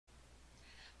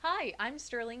Hi, I'm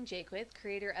Sterling Jaquith,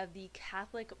 creator of the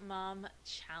Catholic Mom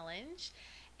Challenge,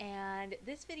 and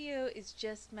this video is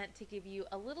just meant to give you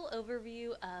a little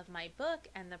overview of my book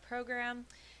and the program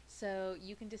so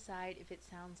you can decide if it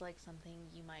sounds like something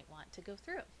you might want to go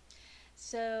through.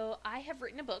 So I have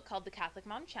written a book called the Catholic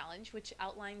Mom Challenge, which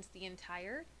outlines the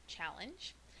entire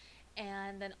challenge,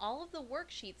 and then all of the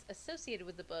worksheets associated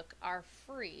with the book are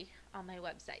free on my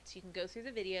website. So you can go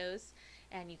through the videos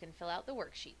and you can fill out the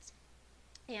worksheets.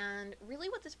 And really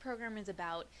what this program is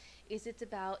about is it's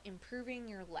about improving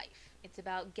your life. It's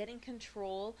about getting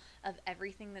control of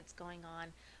everything that's going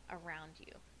on around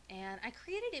you. And I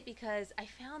created it because I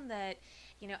found that,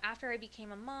 after I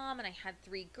became a mom and I had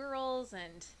 3 girls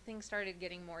and things started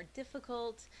getting more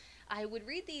difficult, I would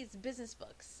read these business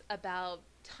books about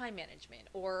time management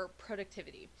or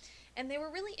productivity. And they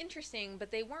were really interesting,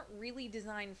 but they weren't really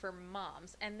designed for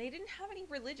moms, and they didn't have any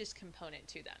religious component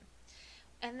to them.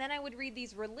 And then I would read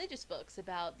these religious books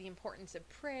about the importance of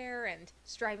prayer and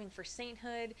striving for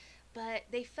sainthood, but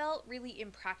they felt really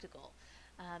impractical.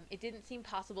 It didn't seem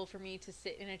possible for me to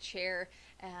sit in a chair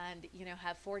and,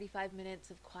 have 45 minutes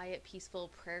of quiet,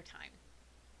 peaceful prayer time.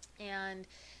 And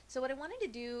so what I wanted to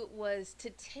do was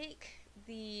to take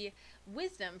the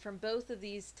wisdom from both of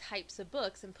these types of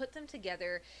books and put them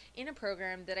together in a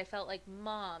program that I felt like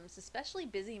moms, especially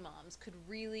busy moms, could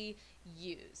really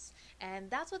use. And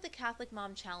that's what the Catholic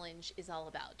Mom Challenge is all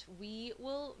about. We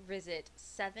will visit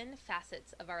 7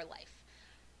 facets of our life: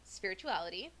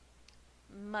 spirituality,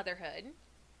 motherhood,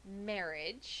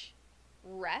 marriage,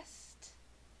 rest,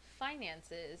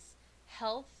 finances,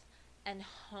 health, and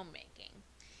homemaking.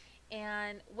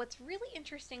 And what's really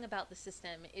interesting about the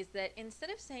system is that instead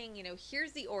of saying,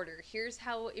 here's the order, here's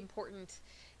how important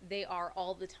they are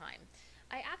all the time,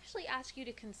 I actually ask you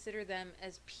to consider them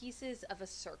as pieces of a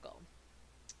circle.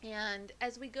 And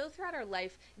as we go throughout our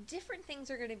life, different things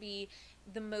are going to be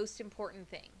the most important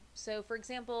thing. So, for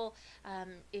example,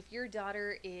 if your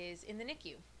daughter is in the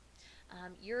NICU,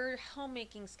 your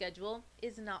homemaking schedule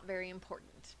is not very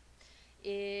important.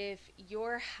 If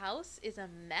your house is a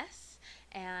mess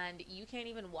and you can't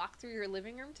even walk through your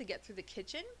living room to get through the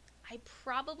kitchen, I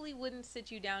probably wouldn't sit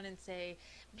you down and say,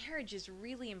 marriage is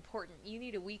really important. You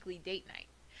need a weekly date night.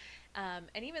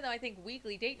 And even though I think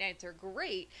weekly date nights are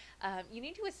great, you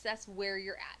need to assess where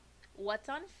you're at, what's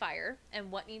on fire,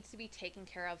 and what needs to be taken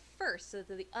care of first so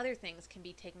that the other things can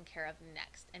be taken care of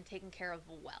next and taken care of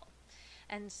well.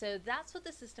 And so that's what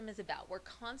the system is about. We're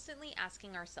constantly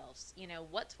asking ourselves,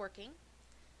 what's working,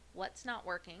 what's not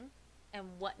working, and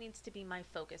what needs to be my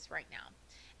focus right now.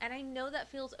 And I know that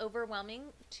feels overwhelming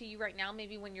to you right now,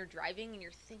 maybe when you're driving and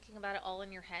you're thinking about it all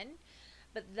in your head,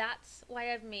 but that's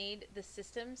why I've made the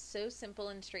system so simple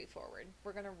and straightforward.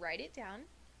 We're going to write it down,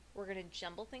 we're going to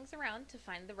jumble things around to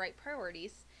find the right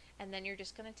priorities, and then you're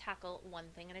just going to tackle one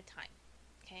thing at a time.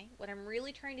 Okay? What I'm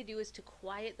really trying to do is to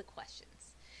quiet the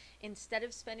questions. Instead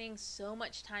of spending so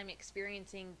much time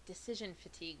experiencing decision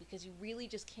fatigue because you really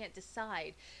just can't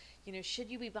decide, should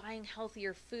you be buying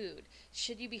healthier food?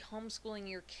 Should you be homeschooling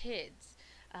your kids?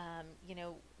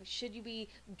 Should you be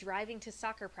driving to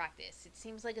soccer practice? It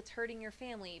seems like it's hurting your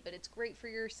family, but it's great for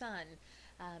your son.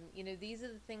 These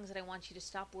are the things that I want you to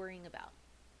stop worrying about.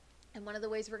 And one of the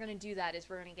ways we're going to do that is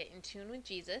we're going to get in tune with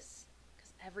Jesus,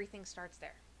 because everything starts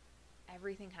there.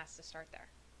 Everything has to start there.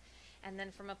 And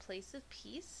then from a place of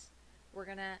peace, we're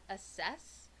going to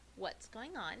assess what's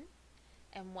going on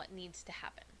and what needs to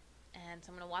happen. And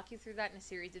so I'm going to walk you through that in a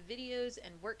series of videos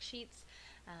and worksheets.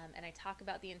 And I talk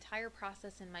about the entire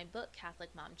process in my book, Catholic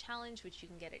Mom Challenge, which you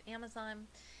can get at Amazon.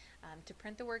 To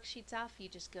print the worksheets off, you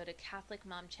just go to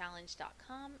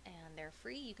catholicmomchallenge.com and they're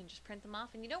free. You can just print them off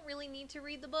and you don't really need to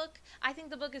read the book. I think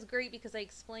the book is great because I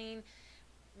explain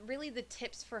really the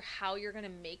tips for how you're going to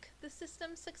make the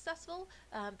system successful.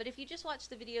 But if you just watch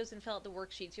the videos and fill out the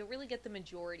worksheets, you'll really get the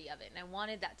majority of it. And I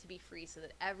wanted that to be free so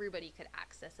that everybody could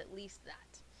access at least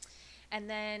that. And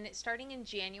then starting in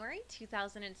January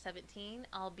 2017,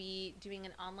 I'll be doing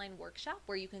an online workshop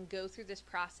where you can go through this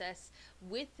process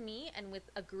with me and with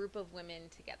a group of women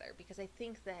together, because I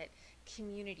think that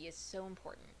community is so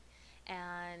important.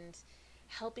 And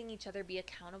helping each other be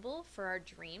accountable for our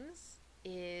dreams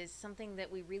is something that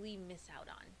we really miss out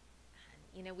on.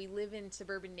 And, we live in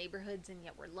suburban neighborhoods and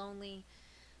yet we're lonely.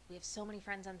 We have so many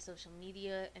friends on social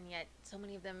media, and yet so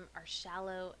many of them are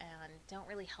shallow and don't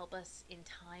really help us in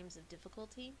times of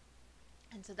difficulty.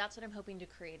 And so that's what I'm hoping to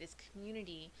create, is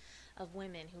community of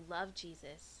women who love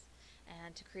Jesus,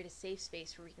 and to create a safe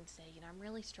space where we can say, I'm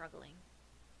really struggling.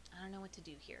 I don't know what to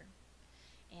do here.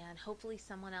 And hopefully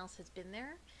someone else has been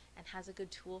there and has a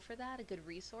good tool for that, a good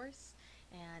resource.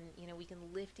 And, we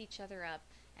can lift each other up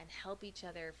and help each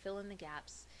other fill in the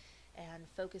gaps and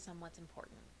focus on what's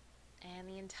important. And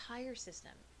the entire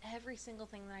system, every single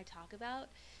thing that I talk about,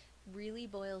 really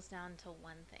boils down to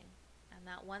one thing. And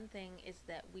that one thing is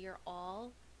that we are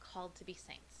all called to be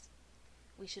saints.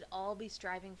 We should all be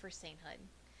striving for sainthood.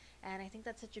 And I think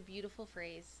that's such a beautiful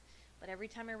phrase. But every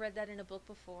time I read that in a book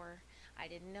before, I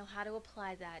didn't know how to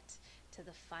apply that to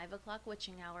the 5 o'clock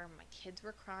witching hour. My kids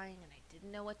were crying and I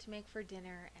didn't know what to make for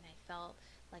dinner, and I felt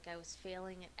like I was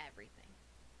failing at everything.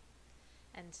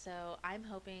 And so I'm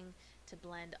hoping to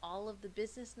blend all of the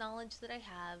business knowledge that I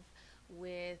have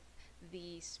with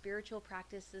the spiritual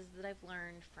practices that I've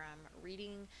learned from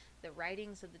reading the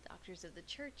writings of the doctors of the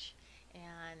church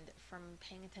and from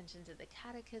paying attention to the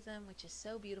catechism, which is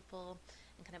so beautiful,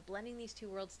 and kind of blending these two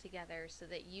worlds together so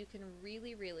that you can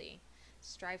really, really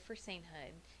strive for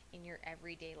sainthood in your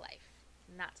everyday life.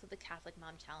 And that's what the Catholic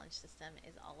Mom Challenge system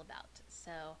is all about.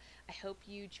 So I hope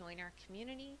you join our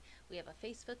community. We have a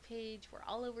Facebook page. We're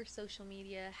all over social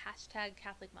media, hashtag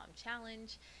Catholic Mom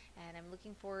Challenge. And I'm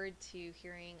looking forward to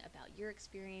hearing about your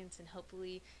experience and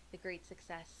hopefully the great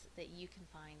success that you can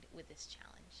find with this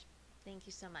challenge. Thank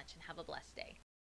you so much and have a blessed day.